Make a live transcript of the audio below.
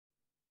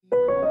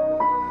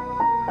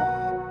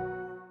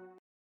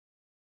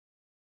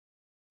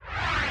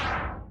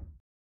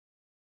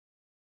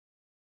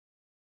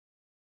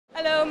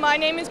Hello, my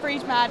name is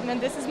Brid Madden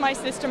and this is my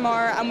sister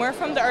Maura, and we're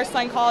from the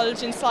Ursuline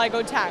College in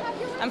Sligo town.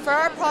 And for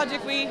our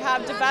project we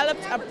have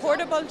developed a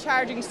portable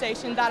charging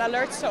station that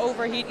alerts to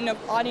overheating of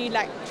any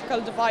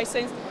electrical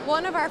devices.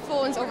 One of our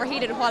phones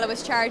overheated while it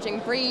was charging.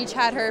 Brid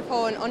had her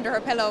phone under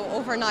her pillow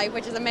overnight,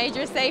 which is a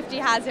major safety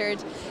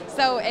hazard.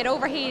 So it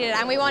overheated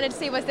and we wanted to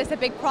see, was this a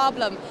big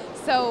problem?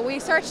 So we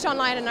searched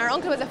online, and our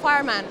uncle was a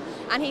fireman,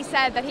 and he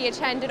said that he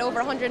attended over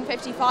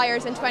 150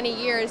 fires in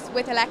 20 years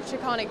with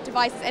electronic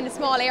devices in a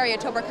small area,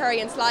 Tubbercurry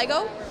in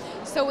Sligo.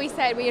 So we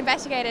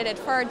investigated it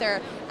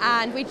further,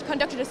 and we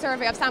conducted a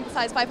survey of sample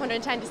size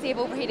 510 to see if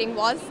overheating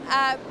was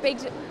a big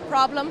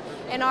problem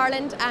in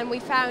Ireland, and we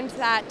found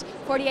that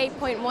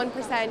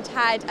 48.1%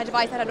 had a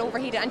device that had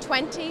overheated and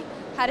 20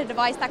 had a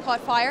device that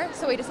caught fire.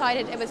 So we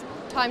decided it was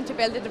time to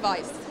build a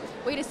device.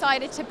 We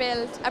decided to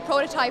build a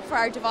prototype for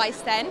our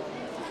device then,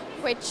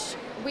 which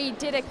we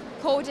did a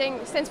coding.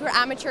 Since we're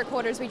amateur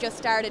coders, we just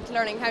started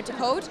learning how to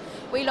code.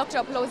 We looked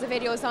up loads of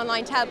videos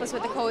online to help us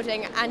with the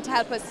coding and to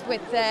help us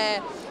with the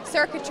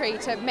circuitry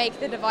to make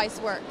the device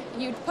work.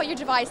 You put your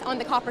device on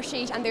the copper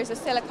sheet and there's a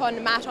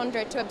silicone mat under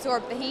it to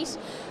absorb the heat,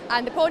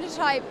 and the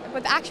prototype,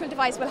 but the actual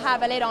device will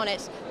have a lid on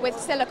it with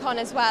silicone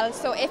as well,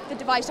 so if the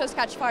device does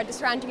catch fire, the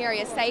surrounding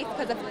area is safe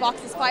because the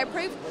box is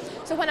fireproof.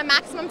 So when a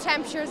maximum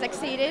temperature is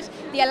exceeded,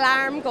 the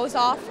alarm goes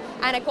off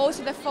and it goes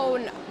to the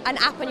phone, an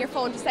app on your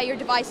phone to say your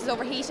device is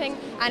overheating,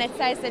 and it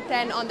says it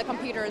then on the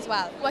computer as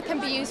well. What can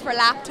be used for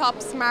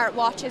laptops, smart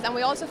watches, and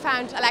we also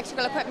found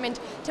electrical equipment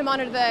to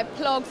monitor the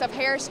plugs of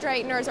hair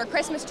straighteners or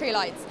Christmas tree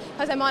lights,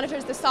 because it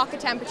monitors the socket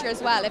temperature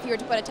as well if you were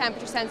to put a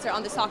temperature sensor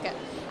on the socket,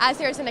 as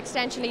there's an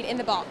extension lead in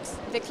the box.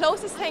 The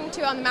closest thing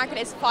to on the market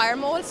is fire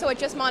mole, so it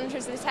just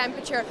monitors the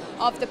temperature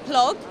of the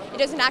plug. It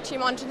doesn't actually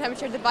monitor the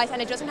temperature of the device,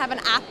 and it doesn't have an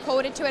app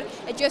coded to it.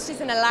 It just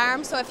is an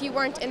alarm, so if you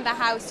weren't in the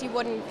house you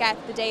wouldn't get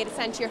the data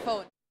sent to your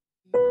phone.